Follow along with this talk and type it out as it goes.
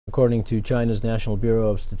According to China's National Bureau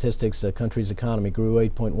of Statistics, the country's economy grew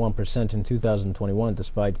 8.1% in 2021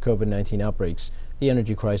 despite COVID-19 outbreaks, the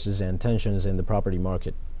energy crisis, and tensions in the property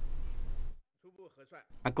market.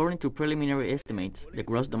 According to preliminary estimates, the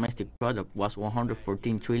gross domestic product was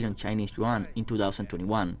 114 trillion Chinese yuan in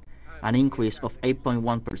 2021, an increase of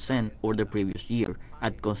 8.1% over the previous year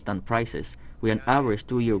at constant prices, with an average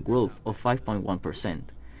two-year growth of 5.1%.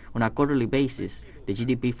 On a quarterly basis, the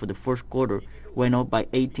GDP for the first quarter went up by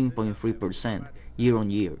 18.3%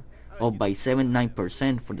 year-on-year, up by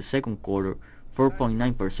 7.9% for the second quarter,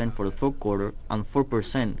 4.9% for the third quarter, and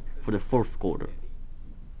 4% for the fourth quarter.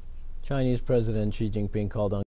 Chinese President Xi Jinping called on